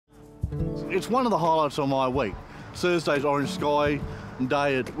It's one of the highlights of my week. Thursday's Orange Sky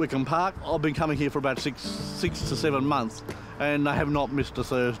Day at Wickham Park. I've been coming here for about six to 7 months, and they have not missed a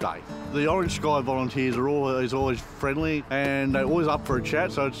Thursday. The Orange Sky volunteers are always friendly, and they're always up for a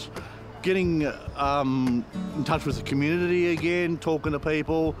chat, so it's getting in touch with the community again, talking to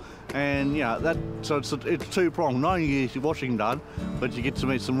people, and so it's two-pronged. Not only you get your washing done, but you get to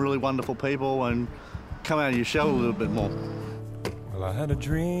meet some really wonderful people and come out of your shell a little bit more. Well, I had a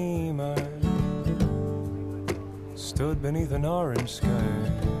dream, I stood beneath an orange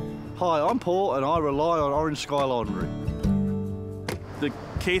sky. Hi, I'm Paul, and I rely on Orange Sky Laundry. The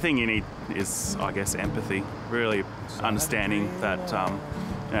key thing you need is, I guess, empathy. Really understanding that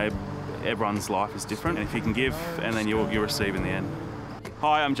everyone's life is different, and if you can give, and then you'll receive in the end.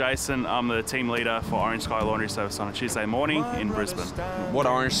 Hi, I'm Jason. I'm the team leader for Orange Sky Laundry Service on a Tuesday morning in Brisbane. What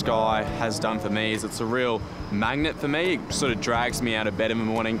Orange Sky has done for me is it's a real magnet for me. It sort of drags me out of bed in the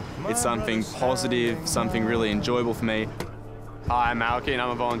morning. It's something positive, something really enjoyable for me. Hi, I'm Malkin.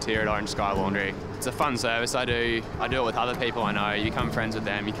 I'm a volunteer at Orange Sky Laundry. It's a fun service I do. I do it with other people I know. You become friends with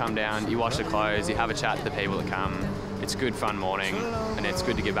them, you come down, you wash the clothes, you have a chat to the people that come. It's a good, fun morning, and it's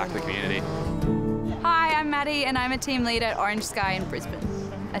good to give back to the community. Hi, I'm Maddie, and I'm a team lead at Orange Sky in Brisbane.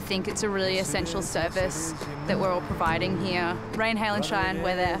 I think it's a really essential service that we're all providing here. Rain, hail and shine,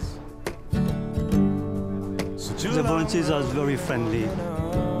 we're there. The volunteers are very friendly.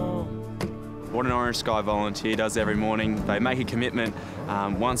 What an Orange Sky volunteer does every morning, they make a commitment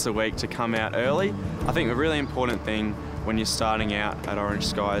once a week to come out early. I think the really important thing when you're starting out at Orange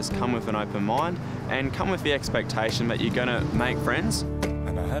Sky is come with an open mind and come with the expectation that you're going to make friends.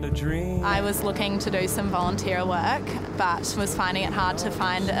 And I had a dream. I was looking to do some volunteer work, but was finding it hard to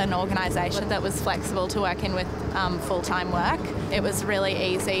find an organisation that was flexible to work in with full-time work. It was really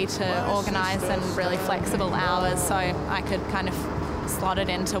easy to organise and really flexible hours, so I could kind of slot it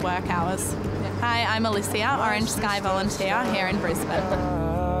into work hours. Hi, I'm Alicia, Orange Sky volunteer here in Brisbane.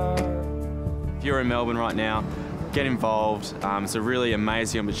 If you're in Melbourne right now, get involved. It's a really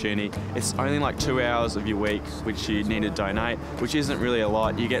amazing opportunity. It's only like 2 hours of your week which you need to donate, which isn't really a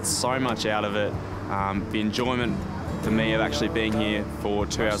lot. You get so much out of it. The enjoyment for me of actually being here for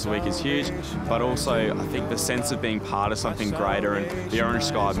 2 hours a week is huge, but also I think the sense of being part of something greater, and the Orange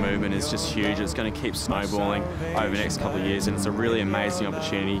Sky movement is just huge. It's going to keep snowballing over the next couple of years, and it's a really amazing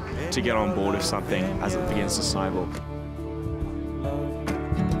opportunity to get on board with something as it begins to snowball.